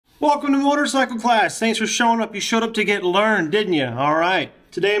Welcome to motorcycle class. Thanks for showing up. You showed up to get learned, didn't you? All right.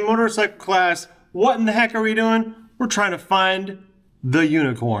 Today in motorcycle class, what in the heck are we doing? We're trying to find the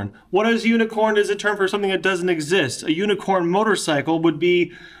unicorn. What is unicorn? Is a term for something that doesn't exist. A unicorn motorcycle would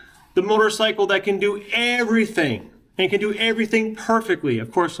be the motorcycle that can do everything and can do everything perfectly.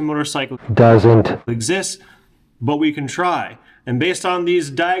 Of course, the motorcycle doesn't exist, but we can try. And based on these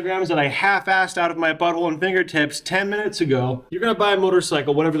diagrams that I half-assed out of my butthole and fingertips 10 minutes ago, you're gonna buy a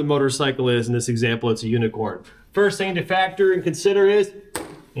motorcycle, whatever the motorcycle is. In this example, it's a unicorn. First thing to factor and consider is,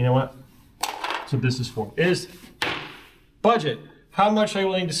 you know what? That's what this is for, is budget. How much are you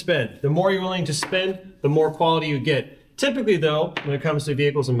willing to spend? The more you're willing to spend, the more quality you get. Typically though, when it comes to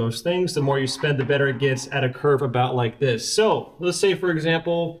vehicles and most things, the more you spend, the better it gets at a curve about like this. So let's say, for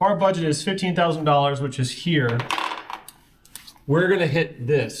example, our budget is $15,000, which is here. We're gonna hit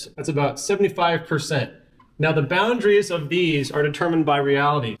this. That's about 75%. Now the boundaries of these are determined by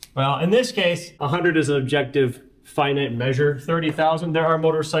reality. Well, in this case, 100 is an objective finite measure. 30,000, there are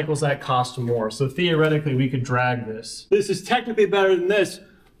motorcycles that cost more. So theoretically, we could drag this. This is technically better than this,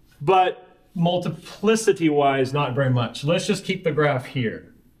 but multiplicity-wise, not very much. Let's just keep the graph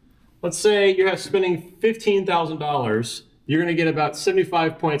here. Let's say you're spending $15,000. You're gonna get about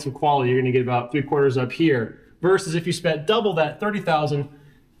 75 points of quality. You're gonna get about 3/4 up here. Versus if you spent double that, 30,000,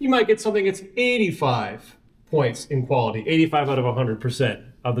 you might get something that's 85 points in quality, 85 out of 100%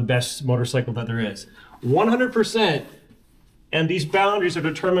 of the best motorcycle that there is. 100%, and these boundaries are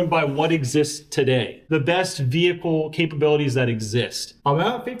determined by what exists today. The best vehicle capabilities that exist.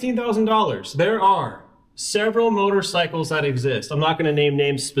 About $15,000, there are several motorcycles that exist. I'm not gonna name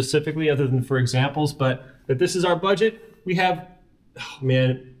names specifically other than for examples, but if this is our budget, we have, oh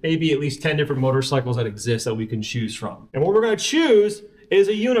man, maybe at least 10 different motorcycles that exist that we can choose from. And what we're gonna choose is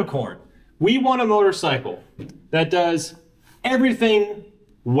a unicorn. We want a motorcycle that does everything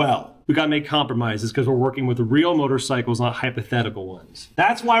well. We gotta make compromises because we're working with real motorcycles, not hypothetical ones.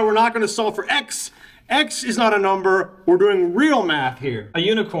 That's why we're not gonna solve for X. X is not a number, we're doing real math here. A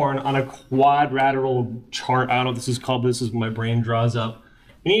unicorn on a quadrilateral chart, I don't know what this is called, but this is what my brain draws up.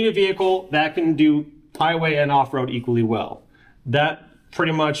 We need a vehicle that can do highway and off-road equally well. That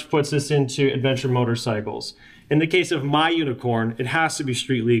pretty much puts us into adventure motorcycles. In the case of my unicorn, it has to be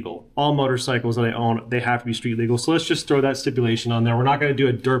street legal. All motorcycles that I own, they have to be street legal. So let's just throw that stipulation on there. We're not gonna do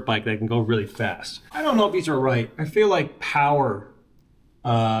a dirt bike that can go really fast. I don't know if these are right. I feel like power,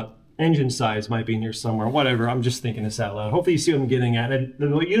 engine size might be in here somewhere. Whatever, I'm just thinking this out loud. Hopefully you see what I'm getting at. The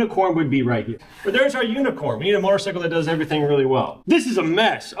unicorn would be right here. But there's our unicorn. We need a motorcycle that does everything really well. This is a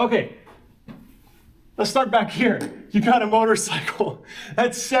mess. Okay. Let's start back here. You got a motorcycle.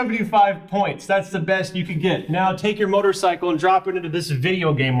 That's 75 points. That's the best you could get. Now take your motorcycle and drop it into this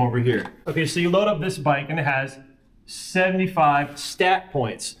video game over here. Okay, so you load up this bike and it has 75 stat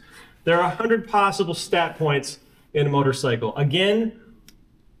points. There are 100 possible stat points in a motorcycle. Again,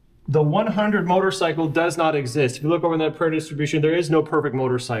 the 100 motorcycle does not exist. If you look over in that per distribution, there is no perfect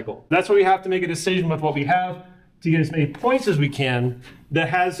motorcycle. That's why we have to make a decision with what we have to get as many points as we can that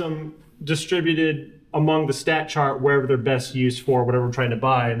has them distributed among the stat chart wherever they're best used for whatever we're trying to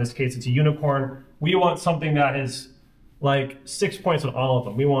buy. In this case, it's a unicorn. We want something that is like 6 points on all of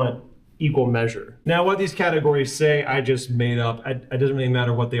them. We want equal measure. Now, what these categories say, I just made up. It doesn't really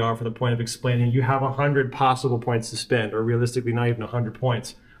matter what they are for the point of explaining. You have 100 possible points to spend, or realistically not even 100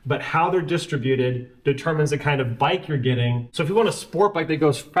 points. But how they're distributed determines the kind of bike you're getting. So if you want a sport bike that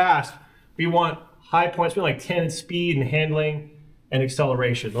goes fast, we want high points, we want like 10 in speed and handling, and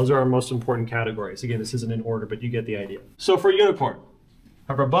acceleration. Those are our most important categories. Again, this isn't in order, but you get the idea. So for a unicorn, we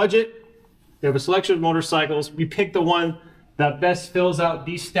have our budget, we have a selection of motorcycles, we pick the one that best fills out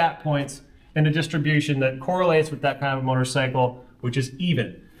these stat points in a distribution that correlates with that kind of motorcycle, which is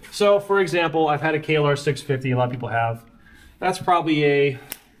even. So for example, I've had a KLR 650, a lot of people have. That's probably a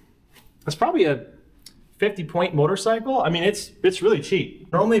 50-point motorcycle. I mean, it's really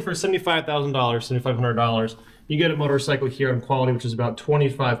cheap. Normally for $75,000, $7,500, you get a motorcycle here in quality, which is about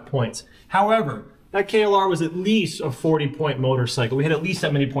 25 points. However, that KLR was at least a 40-point motorcycle. We had at least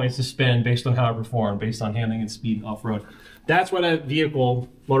that many points to spend based on how it performed, based on handling and speed and off-road. That's why that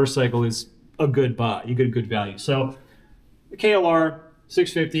motorcycle is a good buy. You get a good value. So the KLR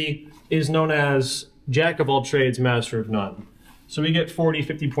 650 is known as Jack of all trades, master of none. So we get 40,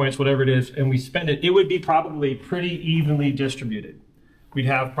 50 points, whatever it is, and we spend it. It would be probably pretty evenly distributed. We'd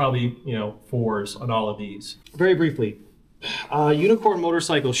have probably, you know, 4s on all of these. Very briefly, unicorn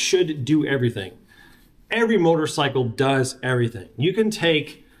motorcycle should do everything. Every motorcycle does everything. You can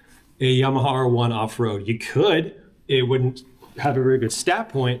take a Yamaha R1 off-road. You could. It wouldn't have a very good stat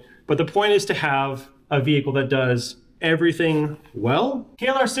point, but the point is to have a vehicle that does everything well.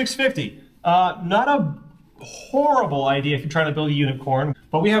 KLR 650, not a horrible idea if you're trying to build a unicorn,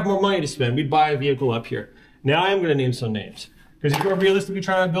 but we have more money to spend. We'd buy a vehicle up here. Now I am gonna name some names. Because if you're realistically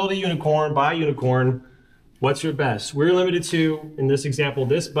trying to build a unicorn, buy a unicorn, what's your best? We're limited to, in this example,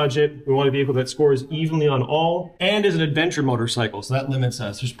 this budget, we want a vehicle that scores evenly on all and is an adventure motorcycle, so that limits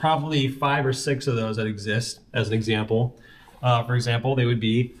us. There's probably 5 or 6 of those that exist as an example. For example, they would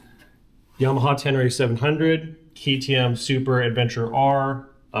be Yamaha Tenere 700, KTM Super Adventure R,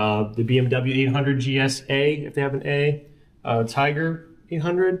 the BMW 800 GSA, if they have an A, Tiger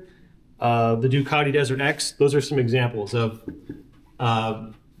 800, the Ducati Desert X. Those are some examples of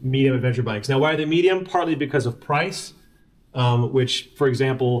medium adventure bikes. Now, why are they medium? Partly because of price, which, for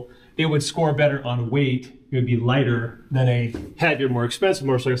example, it would score better on weight. It would be lighter than a heavier, more expensive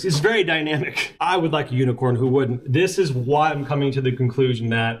motorcycle. It's very dynamic. I would like a unicorn, who wouldn't? This is why I'm coming to the conclusion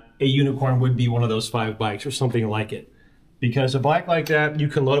that a unicorn would be one of those 5 bikes or something like it. Because a bike like that, you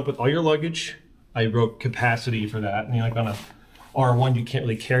can load up with all your luggage. I wrote capacity for that. And like on a R1, you can't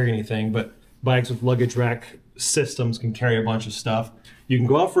really carry anything, but bikes with luggage rack systems can carry a bunch of stuff. You can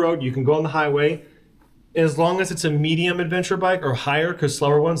go off-road, you can go on the highway, as long as it's a medium adventure bike or higher, because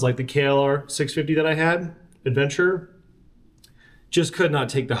slower ones like the KLR 650 that I had, adventure, just could not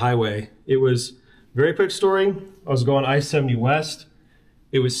take the highway. It was, very quick story, I was going I-70 West.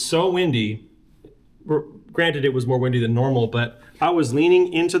 It was so windy, granted it was more windy than normal, but I was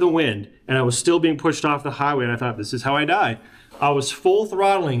leaning into the wind and I was still being pushed off the highway, and I thought, this is how I die. I was full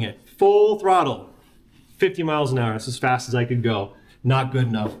throttling it, full throttle, 50 miles an hour, that's as fast as I could go. Not good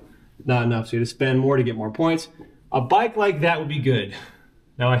enough, not enough, so you had to spend more to get more points. A bike like that would be good.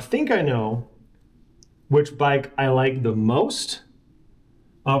 Now I think I know which bike I like the most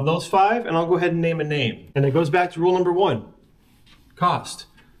of those 5, and I'll go ahead and name a name. And it goes back to rule number 1, cost.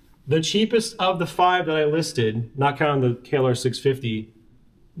 The cheapest of the 5 that I listed, not counting the KLR 650,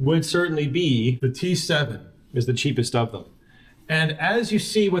 would certainly be the T7, is the cheapest of them. And as you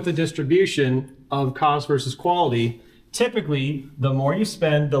see with the distribution of cost versus quality, typically, the more you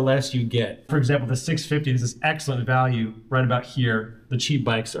spend, the less you get. For example, the 650 is this excellent value right about here. The cheap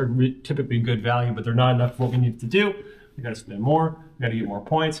bikes are typically good value, but they're not enough for what we need to do. We gotta spend more, we gotta get more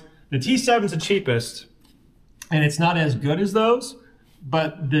points. The T7 is the cheapest, and it's not as good as those,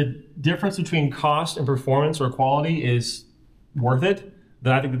 but the difference between cost and performance or quality is worth it.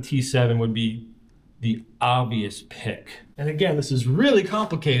 Then I think the T7 would be the obvious pick. And again, this is really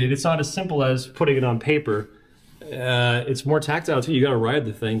complicated. It's not as simple as putting it on paper. It's more tactile too. You gotta ride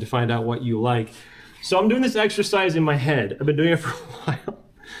the thing to find out what you like. So I'm doing this exercise in my head. I've been doing it for a while.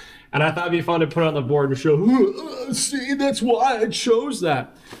 And I thought it'd be fun to put it on the board and show, see, that's why I chose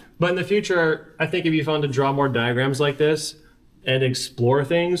that. But in the future, I think it'd be fun to draw more diagrams like this and explore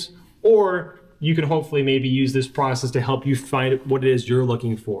things. Or you can hopefully maybe use this process to help you find what it is you're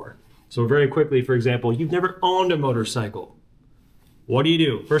looking for. So very quickly, for example, you've never owned a motorcycle. What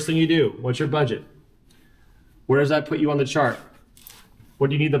do? First thing you do, what's your budget? Where does that put you on the chart? What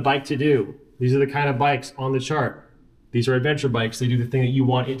do you need the bike to do? These are the kind of bikes on the chart. These are adventure bikes. They do the thing that you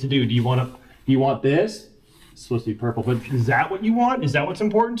want it to do. Do you want this? It's supposed to be purple, but is that what you want? Is that what's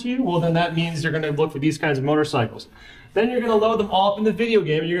important to you? Well, then that means you're gonna look for these kinds of motorcycles. Then you're gonna load them all up in the video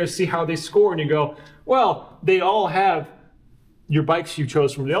game and you're gonna see how they score, and you go, well, they all have, your bikes you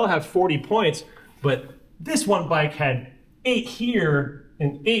chose from, they all have 40 points, but this one bike had 8 here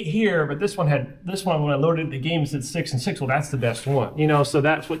and 8 here, but this one when I loaded the game said 6 and 6. Well, that's the best one, you know. So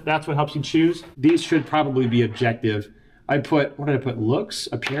that's what helps you choose. These should probably be objective. What did I put? Looks,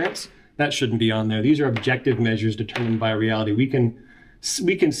 appearance. That shouldn't be on there. These are objective measures determined by reality. We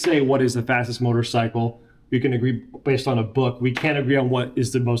can say what is the fastest motorcycle. We can agree based on a book. We can't agree on what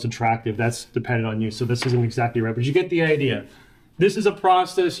is the most attractive. That's dependent on you. So this isn't exactly right, but you get the idea. This is a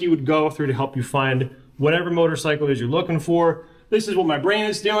process you would go through to help you find whatever motorcycle it is you're looking for. This is what my brain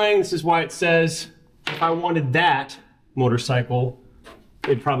is doing. This is why it says if I wanted that motorcycle,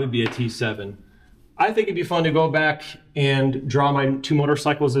 it'd probably be a T7. I think it'd be fun to go back and draw my 2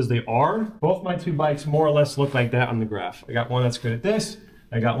 motorcycles as they are. Both my 2 bikes more or less look like that on the graph. I got one that's good at this.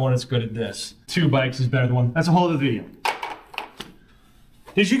 I got one that's good at this. 2 bikes is better than one. That's a whole other video.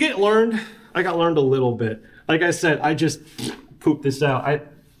 Did you get learned? I got learned a little bit. Like I said, I just pooped this out.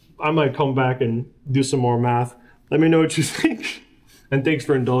 I might come back and do some more math. Let me know what you think. And thanks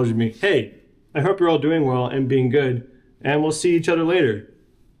for indulging me. Hey, I hope you're all doing well and being good. And we'll see each other later.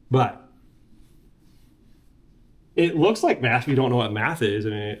 Bye. It looks like math if you don't know what math is. I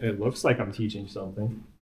mean, it looks like I'm teaching something.